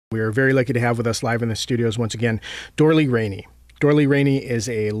We are very lucky to have with us live in the studios once again, Dorli Rainey. Dorli Rainey is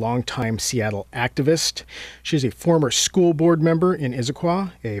a longtime Seattle activist. She's a former school board member in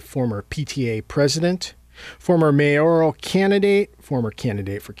Issaquah, a former PTA president, former mayoral candidate, former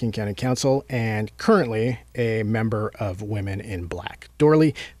candidate for King County Council, and currently a member of Women in Black.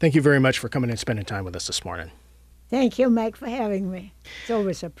 Dorli, thank you very much for coming and spending time with us this morning. Thank you, Mike, for having me. It's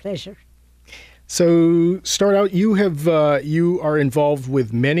always a pleasure. So, start out. You are involved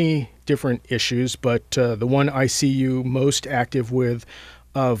with many different issues, but the one I see you most active with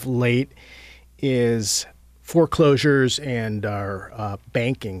of late is foreclosures and our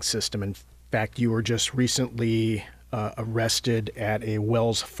banking system. In fact, you were just recently arrested at a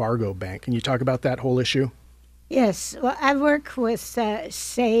Wells Fargo bank. Can you talk about that whole issue? Yes. Well, I work with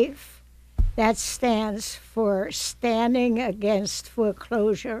SAFE. That stands for Standing Against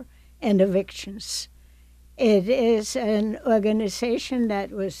Foreclosure and Evictions. It is an organization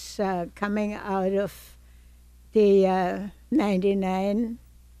that was coming out of the 99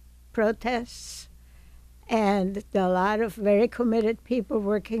 protests, and a lot of very committed people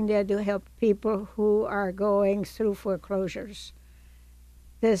working there to help people who are going through foreclosures.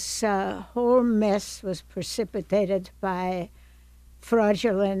 This whole mess was precipitated by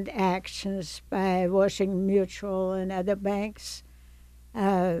fraudulent actions by Washington Mutual and other banks.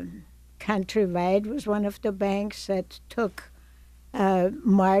 Countrywide was one of the banks that took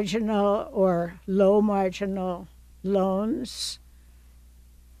marginal or low marginal loans.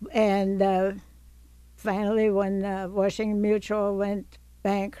 And finally, when Washington Mutual went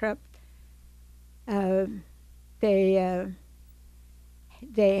bankrupt, they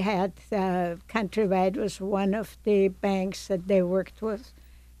had Countrywide was one of the banks that they worked with.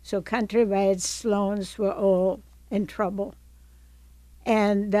 So Countrywide's loans were all in trouble.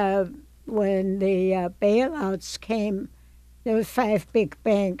 And when the bailouts came, there were 5 big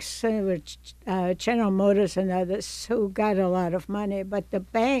banks, which General Motors and others, who got a lot of money. But the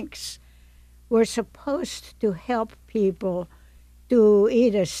banks were supposed to help people to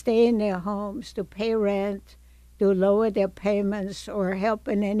either stay in their homes, to pay rent, to lower their payments, or help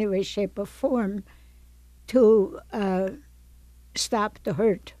in any way, shape, or form to stop the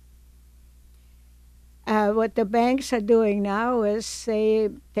hurt. What the banks are doing now is they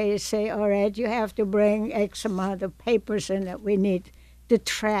say, all right, you have to bring X amount of papers in that we need to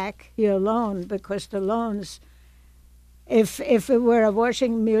track your loan, because the loans, if it were a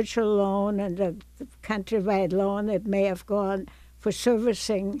Washington Mutual loan and a Countrywide loan, it may have gone for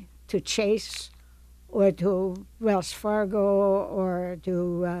servicing to Chase or to Wells Fargo or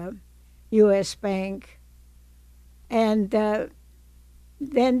to U.S. Bank. And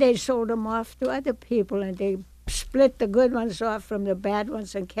then they sold them off to other people, and they split the good ones off from the bad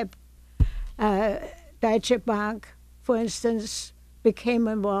ones and kept Deutsche Bank, for instance, became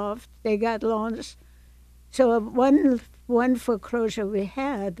involved. They got loans. So one foreclosure we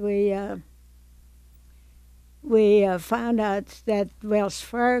had, we found out that Wells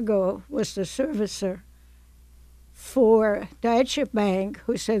Fargo was the servicer for Deutsche Bank,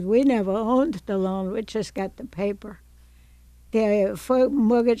 who said, we never owned the loan, we just got the paper. Their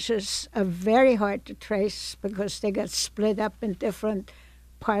mortgages are very hard to trace because they got split up in different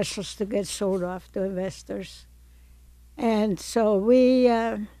parcels to get sold off to investors. And so we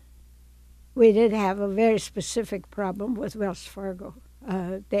did have a very specific problem with Wells Fargo.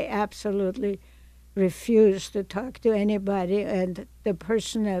 They absolutely refused to talk to anybody, and the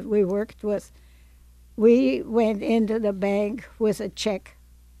person that we worked with, we went into the bank with a check,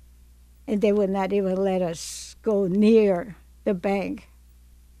 and they would not even let us go near the bank,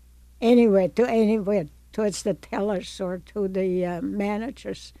 anywhere towards the tellers or to the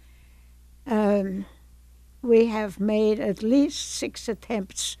managers. We have made at least 6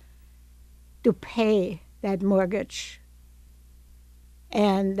 attempts to pay that mortgage,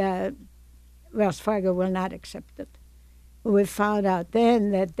 and Wells Fargo will not accept it. We found out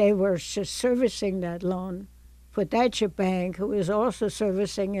then that they were just servicing that loan for Deutsche Bank, who was also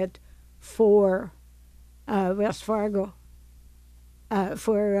servicing it for Wells Fargo.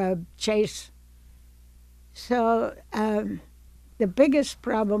 For Chase. So the biggest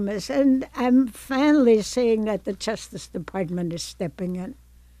problem is, and I'm finally seeing that the Justice Department is stepping in.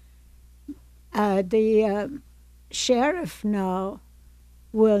 The sheriff now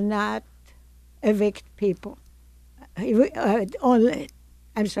will not evict people. The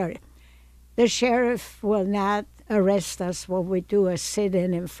sheriff will not arrest us when we do a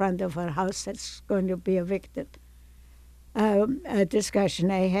sit-in in front of a house that's going to be evicted. A discussion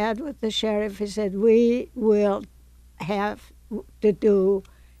I had with the sheriff, he said, we will have to do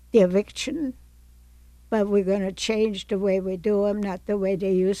the eviction but we're going to change the way we do them, not the way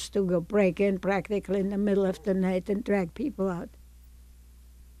they used to go break in practically in the middle of the night and drag people out.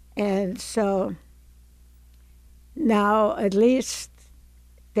 And so now at least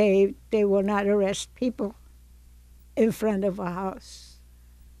they will not arrest people in front of a house.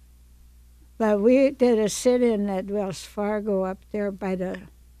 But we did a sit-in at Wells Fargo up there by the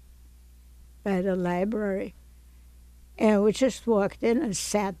library. And we just walked in and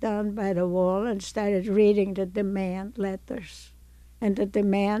sat down by the wall and started reading the demand letters. And the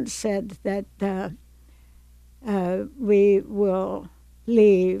demand said that we will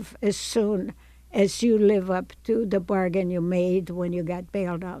leave as soon as you live up to the bargain you made when you got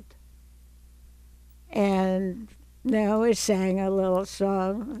bailed out. And then we sang a little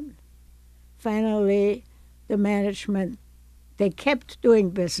song. Finally, the management, they kept doing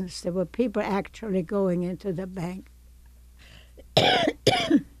business. There were people actually going into the bank. I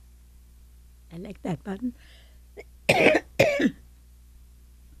like that button.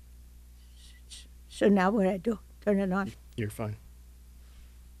 So now what I do? Turn it on. You're fine.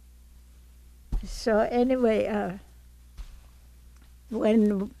 So anyway,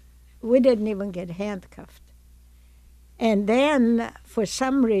 when we didn't even get handcuffed. And then, for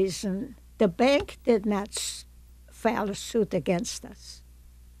some reason, the bank did not file a suit against us.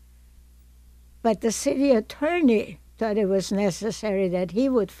 But the city attorney thought it was necessary that he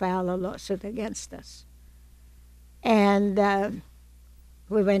would file a lawsuit against us. And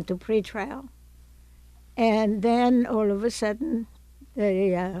we went to pretrial. And then all of a sudden,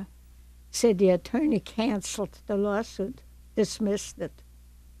 the city attorney canceled the lawsuit, dismissed it.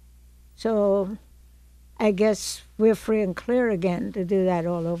 So I guess we're free and clear again to do that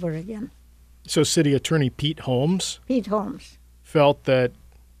all over again. So City Attorney Pete Holmes felt that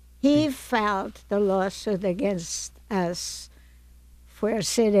he filed the lawsuit against us for a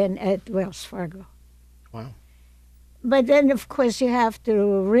sit-in at Wells Fargo. Wow. But then, of course, you have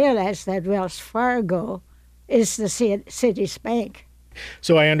to realize that Wells Fargo is the city's bank.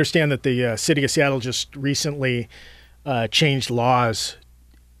 So I understand that the city of Seattle just recently changed laws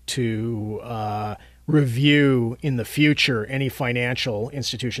to review in the future any financial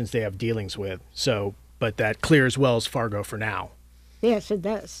institutions they have dealings with. So, but that clears Wells Fargo for now. Yes, it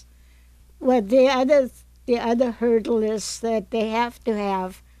does. Well, the other hurdle is that they have to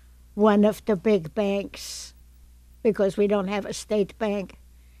have one of the big banks, because we don't have a state bank,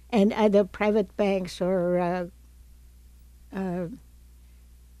 and other private banks or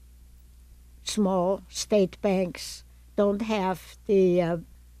small state banks don't have the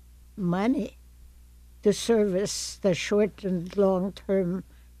money to service the short and long-term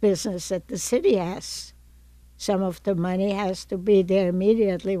business that the city has. Some of the money has to be there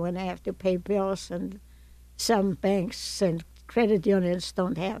immediately when they have to pay bills, and some banks and credit unions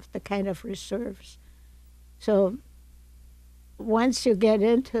don't have the kind of reserves. So once you get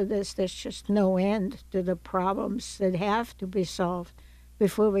into this, there's just no end to the problems that have to be solved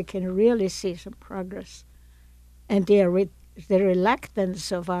before we can really see some progress. And the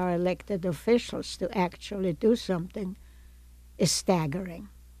reluctance of our elected officials to actually do something is staggering.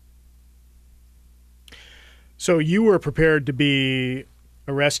 So you were prepared to be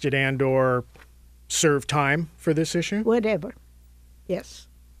arrested and or serve time for this issue? Whatever, yes.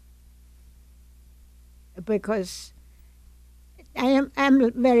 Because I'm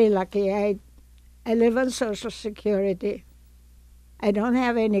very lucky. I live on Social Security. I don't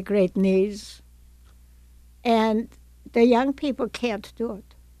have any great needs. And the young people can't do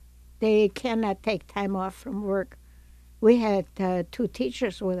it. They cannot take time off from work. We had 2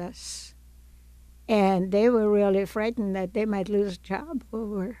 teachers with us, and they were really frightened that they might lose a job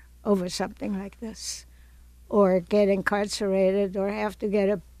over something like this, or get incarcerated, or have to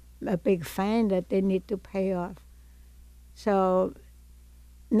get a big fine that they need to pay off. So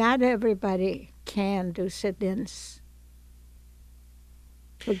not everybody can do sit-ins,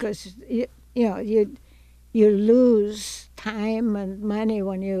 because you lose time and money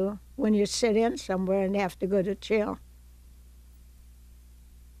when you sit in somewhere and have to go to jail.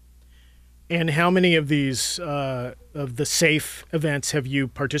 And how many of these of the SAFE events have you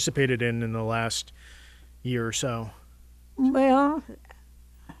participated in the last year or so? Well,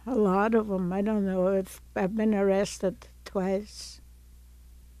 a lot of them. I don't know if I've been arrested twice.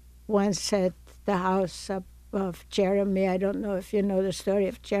 Once at the house of Jeremy. I don't know if you know the story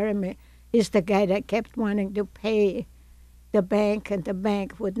of Jeremy. He's the guy that kept wanting to pay the bank, and the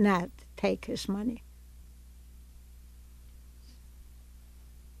bank would not take his money.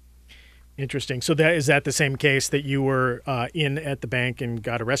 Interesting. So is that the same case that you were in at the bank and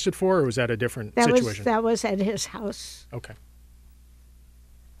got arrested for, or was that a different situation? That was at his house. Okay.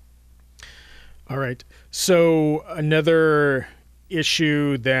 All right. So another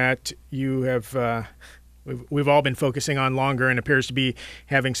issue that you have we've all been focusing on longer and appears to be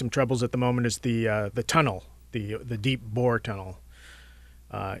having some troubles at the moment is the tunnel, the deep bore tunnel.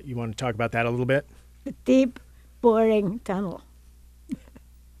 You want to talk about that a little bit? The deep, boring tunnel.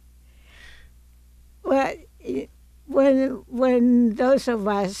 Well, when those of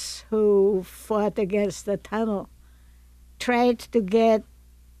us who fought against the tunnel tried to get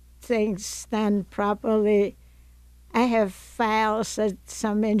things done properly, I have files that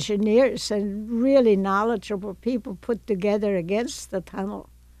some engineers and really knowledgeable people put together against the tunnel.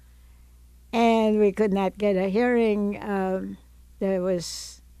 And we could not get a hearing. There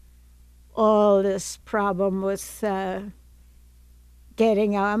was all this problem with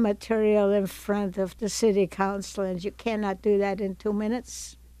getting our material in front of the city council, and you cannot do that in 2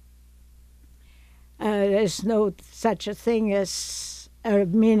 minutes. There's no such a thing as a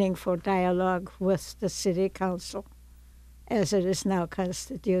meaningful dialogue with the city council as it is now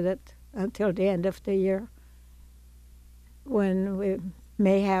constituted until the end of the year, when we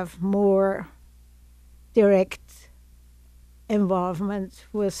may have more direct involvement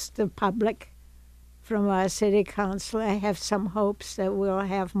with the public from our city council. I have some hopes that we'll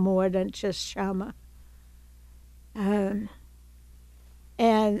have more than just Shama. But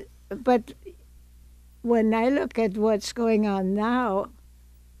when I look at what's going on now,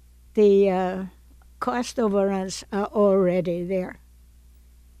 the cost overruns are already there.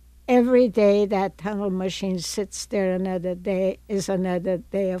 Every day that tunnel machine sits there, another day is another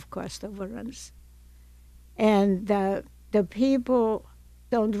day of cost overruns. And the people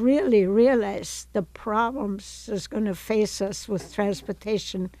don't really realize the problems that's going to face us with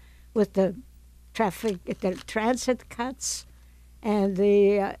transportation, with the traffic, the transit cuts, and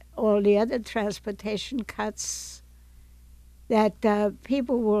all the other transportation cuts, that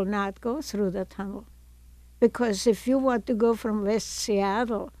people will not go through the tunnel. Because if you want to go from West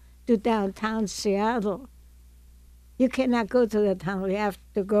Seattle to downtown Seattle, you cannot go to the tunnel. You have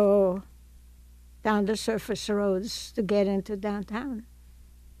to go down the surface roads to get into downtown.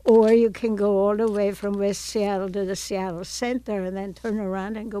 Or you can go all the way from West Seattle to the Seattle Center and then turn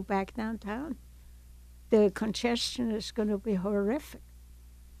around and go back downtown. The congestion is going to be horrific.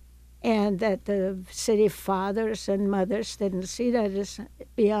 And that the city fathers and mothers didn't see that is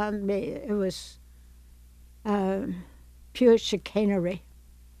beyond me. It was pure chicanery.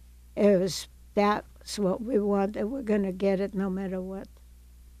 That's what we want, and we're going to get it no matter what.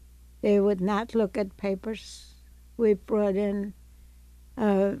 They would not look at papers. We brought in,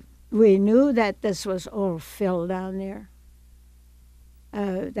 we knew that this was all fill down there.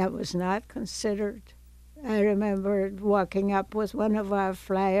 That was not considered. I remember walking up with one of our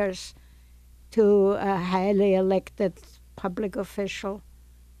flyers to a highly elected public official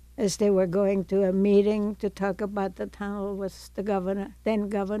as they were going to a meeting to talk about the tunnel with the governor, then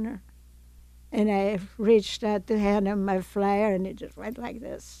governor. And I reached out to hand him my flyer, and he just went like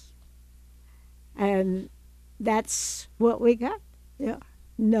this. And that's what we got. Yeah,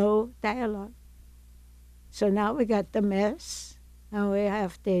 no dialogue. So now we got the mess. Now we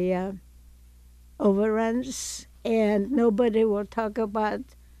have the overruns, and nobody will talk about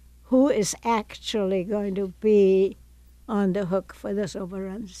who is actually going to be on the hook for those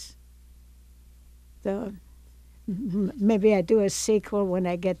overruns. So maybe I do a sequel when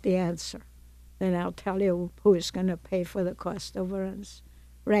I get the answer. Then I'll tell you who is going to pay for the cost overruns.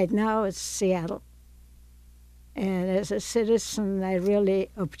 Right now it's Seattle. And as a citizen, I really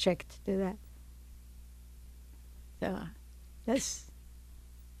object to that. So that's...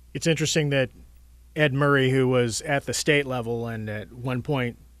 It's interesting that Ed Murray, who was at the state level and at one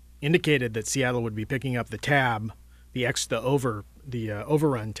point indicated that Seattle would be picking up the tab, the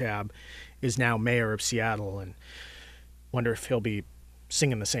overrun tab, is now mayor of Seattle, and wonder if he'll be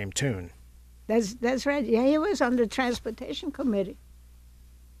singing the same tune. That's right. Yeah, he was on the transportation committee.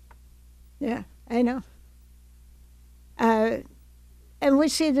 Yeah, I know. And we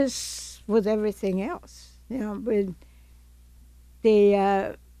see this with everything else. You know, with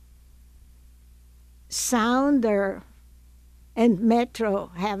the Sounder and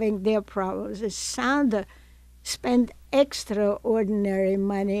Metro having their problems. The Sounder spend extraordinary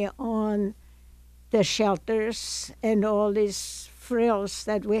money on the shelters and all these frills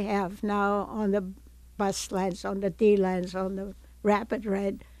that we have now on the bus lines, on the D lines, on the rapid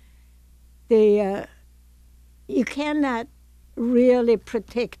ride. You cannot really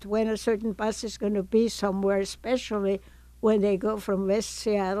predict when a certain bus is going to be somewhere, especially when they go from West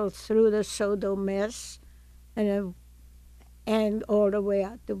Seattle through the Sodo mess and all the way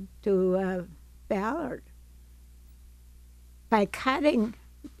out to Ballard. By cutting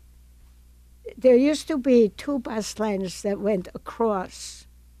there used to be 2 bus lines that went across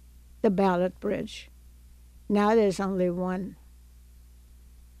the Ballot Bridge. Now there's only one.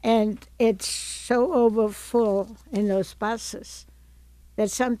 And it's so overfull in those buses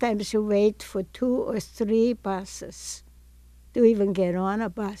that sometimes you wait for 2 or 3 buses to even get on a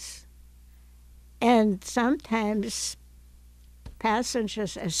bus. And sometimes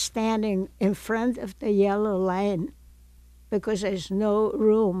passengers are standing in front of the yellow line because there's no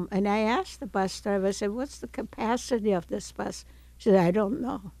room. And I asked the bus driver, I said, what's the capacity of this bus? She said, I don't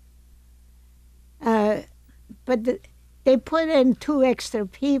know. They put in 2 extra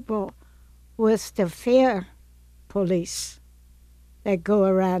people with the fare police that go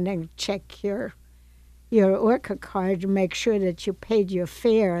around and check your Orca card to make sure that you paid your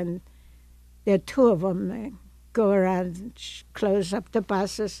fare. And there are 2 of them that go around and close up the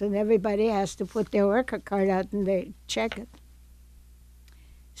buses, and everybody has to put their Orca card out and they check it.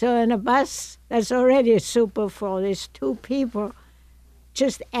 So in a bus that's already super full, these 2 people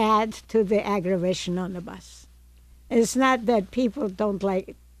just add to the aggravation on the bus. It's not that people don't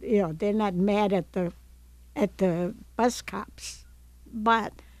like, they're not mad at the bus cops,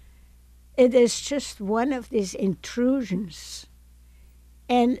 but it is just one of these intrusions.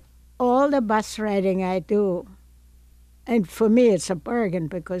 And all the bus riding I do, and for me it's a bargain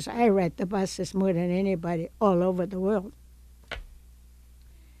because I ride the buses more than anybody all over the world.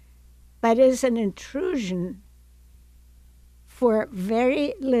 But it's an intrusion for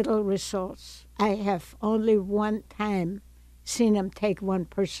very little results. I have only one time seen them take one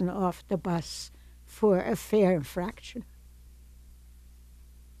person off the bus for a fare infraction.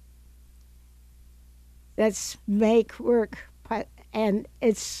 That's make work, and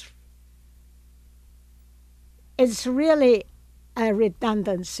it's really a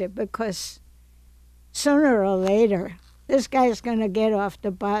redundancy because sooner or later, this guy's going to get off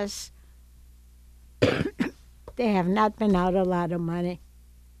the bus. They have not been out a lot of money.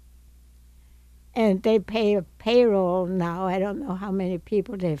 And they pay a payroll now. I don't know how many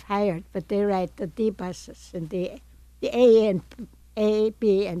people they've hired, but they ride the D buses and the A,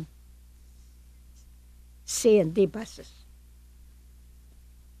 B, and C and D buses.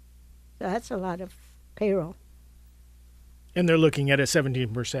 So that's a lot of payroll. And they're looking at a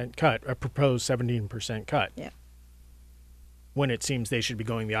 17% cut, a proposed 17% cut. Yeah. When it seems they should be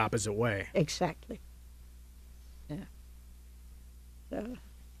going the opposite way. Exactly. Yeah. So,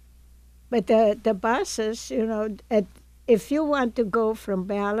 but the buses, if you want to go from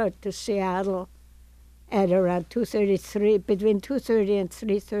Ballard to Seattle at around 2:33, between 2:30 and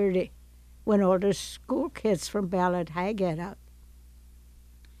 3:30, when all the school kids from Ballard High get out,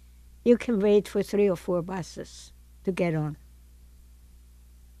 you can wait for 3 or 4 buses to get on.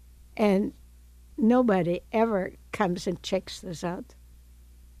 And nobody ever comes and checks this out.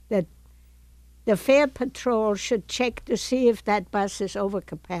 That the fare patrol should check to see if that bus is over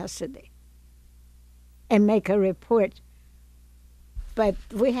capacity and make a report. But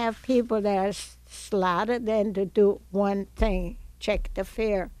we have people that are slotted in to do one thing, check the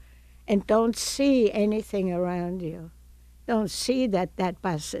fare, and don't see anything around you. Don't see that that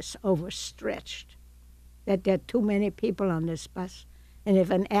bus is overstretched, that there are too many people on this bus. And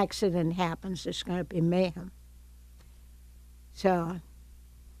if an accident happens, it's going to be mayhem. So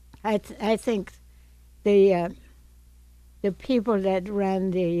I think the people that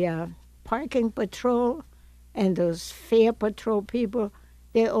run the parking patrol and those fare patrol people,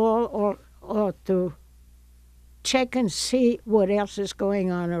 they all ought to check and see what else is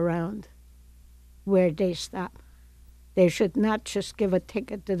going on around where they stop. They should not just give a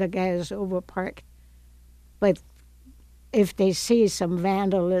ticket to the guy who's overparked, but if they see some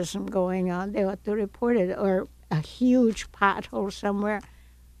vandalism going on, they ought to report it, or a huge pothole somewhere.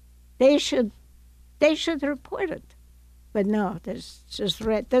 They should report it. But no, this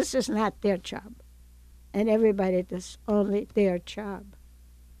is not their job. And everybody does only their job,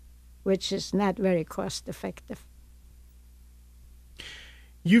 which is not very cost effective.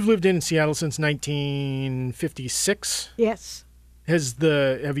 You've lived in Seattle since 1956? Yes.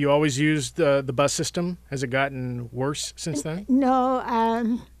 Have you always used the bus system? Has it gotten worse since then? No.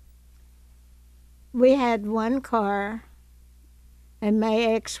 We had one car, and my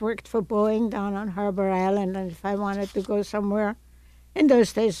ex worked for Boeing down on Harbor Island, and if I wanted to go somewhere, in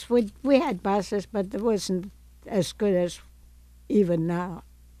those days we had buses, but it wasn't as good as even now.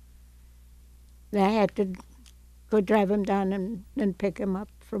 I had to go drive him down and pick him up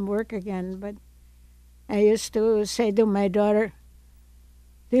from work again. But I used to say to my daughter,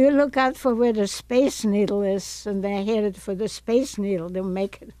 do you look out for where the Space Needle is? And I headed for the Space Needle to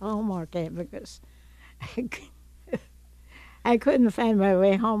make it home okay, because I couldn't find my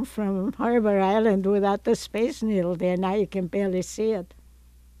way home from Harbor Island without the Space Needle there. Now you can barely see it.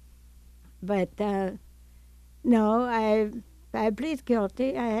 But no, I plead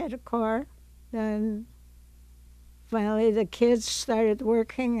guilty. I had a car, and finally the kids started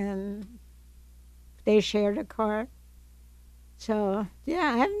working, and they shared a car. So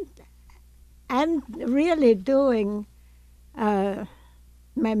yeah, I'm really doing my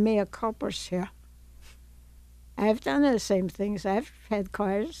mea culpas here. I've done the same things. I've had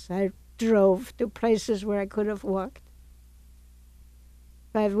cars. I drove to places where I could have walked.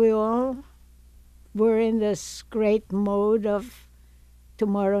 But we all were in this great mode of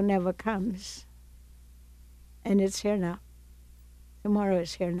tomorrow never comes. And it's here now. Tomorrow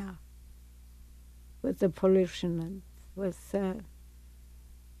is here now. With the pollution and with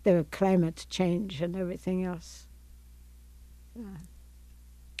the climate change and everything else.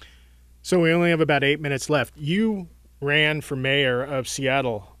 So we only have about 8 minutes left. You ran for mayor of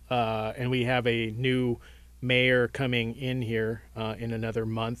Seattle, and we have a new mayor coming in here in another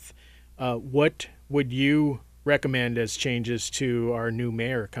month. What would you recommend as changes to our new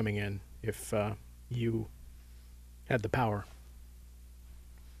mayor coming in if you had the power?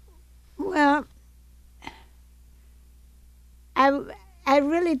 Well, I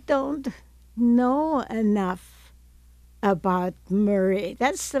really don't know enough about Murray.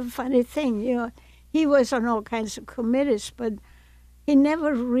 That's the funny thing, you know. He was on all kinds of committees, but he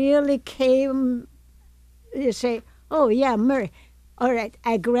never really came. You say, "Oh yeah, Murray. All right,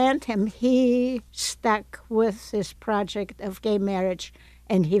 I grant him. He stuck with this project of gay marriage,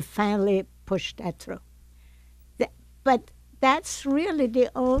 and he finally pushed that through." But that's really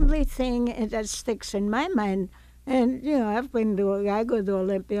the only thing that sticks in my mind. And you know, I go to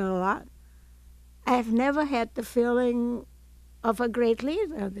Olympia a lot. I've never had the feeling of a great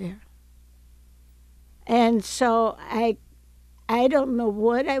leader there. And so I don't know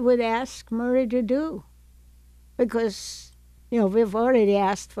what I would ask Murray to do, because you know, we've already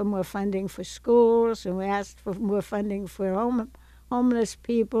asked for more funding for schools, and we asked for more funding for homeless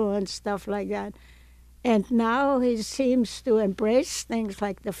people and stuff like that. And now he seems to embrace things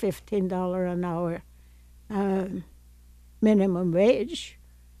like the $15 an hour minimum wage,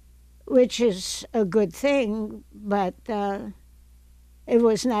 which is a good thing, but it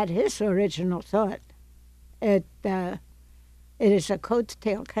was not his original thought. It is a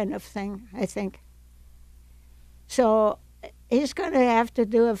coattail kind of thing, I think. So he's going to have to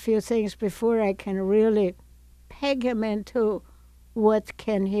do a few things before I can really peg him into what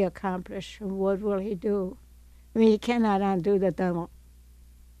can he accomplish and what will he do. I mean, he cannot undo the devil.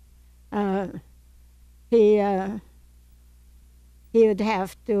 He would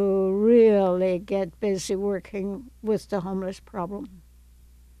have to really get busy working with the homeless problem.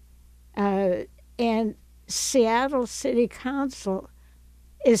 And Seattle City Council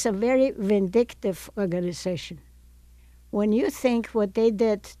is a very vindictive organization. When you think what they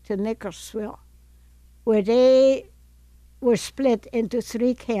did to Nicholasville, where they were split into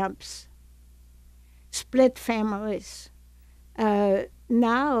 3 camps, split families,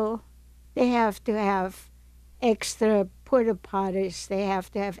 now they have to have extra porta potties, they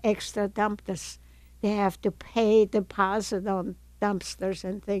have to have extra dumpsters, they have to pay deposit on dumpsters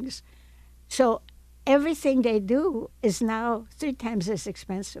and things. So everything they do is now 3 times as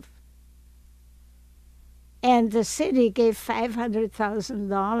expensive. And the city gave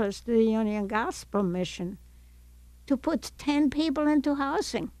 $500,000 to the Union Gospel Mission to put 10 people into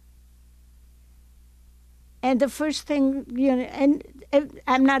housing. And the first thing, you know, and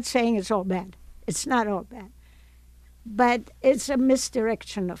I'm not saying it's all bad. It's not all bad. But it's a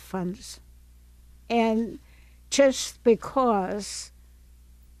misdirection of funds. And just because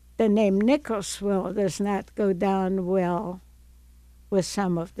the name Nicholasville does not go down well with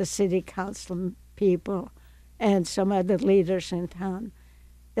some of the city council people and some other leaders in town,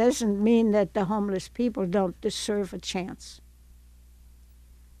 doesn't mean that the homeless people don't deserve a chance.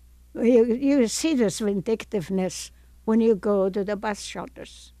 You see this vindictiveness when you go to the bus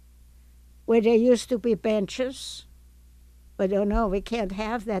shelters, where there used to be benches, but oh no, we can't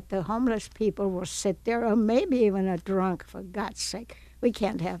have that. The homeless people will sit there, or maybe even a drunk, for God's sake. We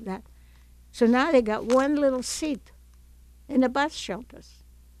can't have that. So now they got one little seat in the bus shelters.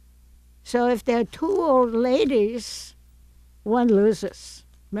 So if there are 2 old ladies, one loses.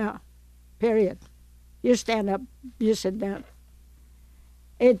 No, period. You stand up, you sit down.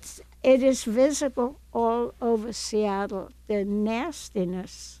 It is visible all over Seattle, the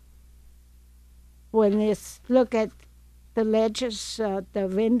nastiness. When you look at the ledges, the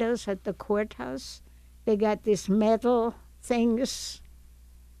windows at the courthouse, they got these metal things,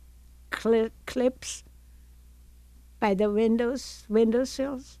 clips. by the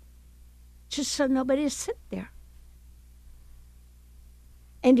windowsills, just so nobody sit there.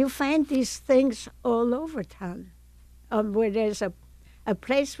 And you find these things all over town, where there's a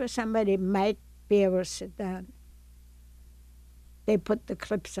place where somebody might be able to sit down. They put the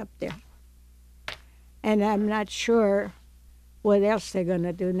clips up there. And I'm not sure what else they're going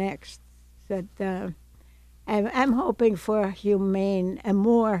to do next. But I'm hoping for a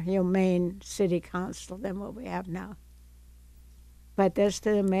more humane city council than what we have now. But as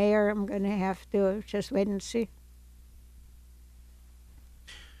to the mayor, I'm going to have to just wait and see.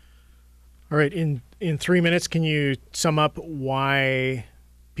 All right. In 3 minutes, can you sum up why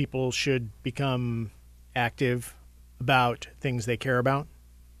people should become active about things they care about?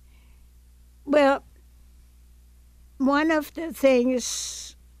 Well, one of the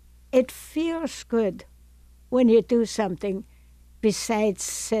things, it feels good when you do something besides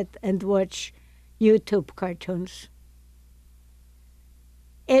sit and watch YouTube cartoons.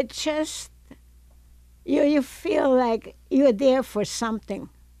 It just, you feel like you're there for something.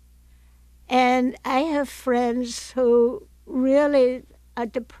 And I have friends who really are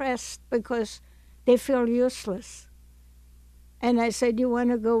depressed because they feel useless. And I said, you want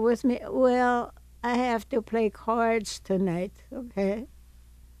to go with me? Well, I have to play cards tonight, okay?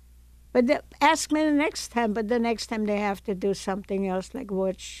 But ask me the next time. But the next time they have to do something else, like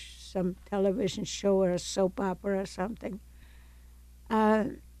watch some television show or a soap opera or something.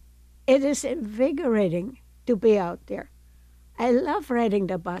 It is invigorating to be out there. I love riding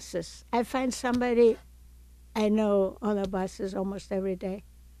the buses. I find somebody I know on the buses almost every day.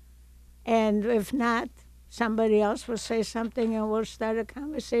 And if not, somebody else will say something and we'll start a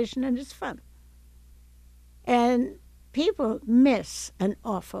conversation, and it's fun. And people miss an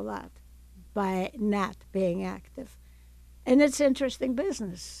awful lot by not being active. And it's interesting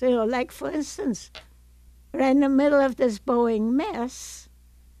business. You know, like, for instance, right in the middle of this Boeing mess,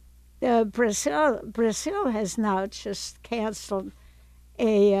 Brazil has now just canceled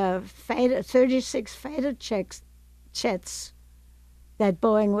a 36 fighter jets that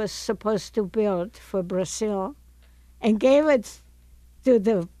Boeing was supposed to build for Brazil, and gave it to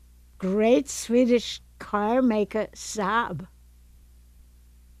the great Swedish car maker Saab.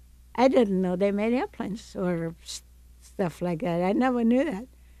 I didn't know they made airplanes or stuff like that. I never knew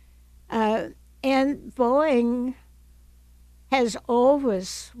that. And Boeing has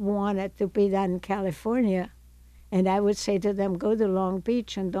always wanted to be done in California. And I would say to them, go to Long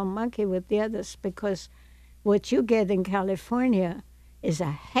Beach and don't monkey with the others, because what you get in California is a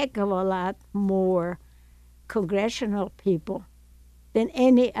heck of a lot more congressional people than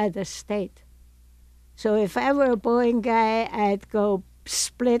any other state. So if I were a Boeing guy, I'd go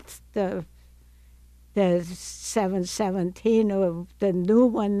split the 717 or the new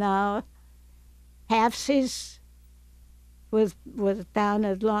one now, halfsies, was down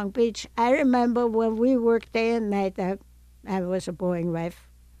at Long Beach. I remember when we worked day and night, I was a Boeing wife,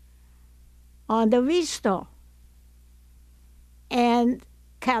 on the VSTOL. And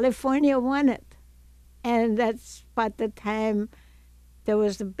California won it. And that's about the time there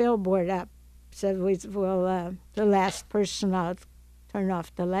was the billboard up. Said, the last person out, turn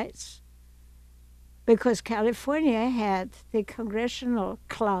off the lights. Because California had the congressional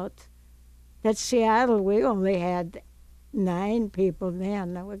clout that Seattle, we only had 9 people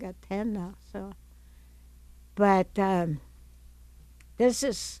then. Now we got 10 now. So, but this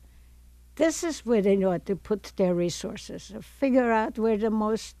is where they know to put their resources. Figure out where the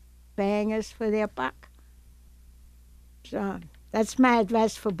most bang is for their buck. So that's my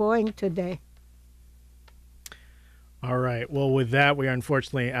advice for Boeing today. All right. Well, with that, we are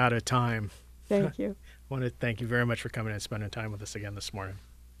unfortunately out of time. Thank you. I want to thank you very much for coming and spending time with us again this morning.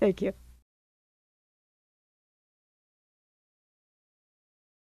 Thank you.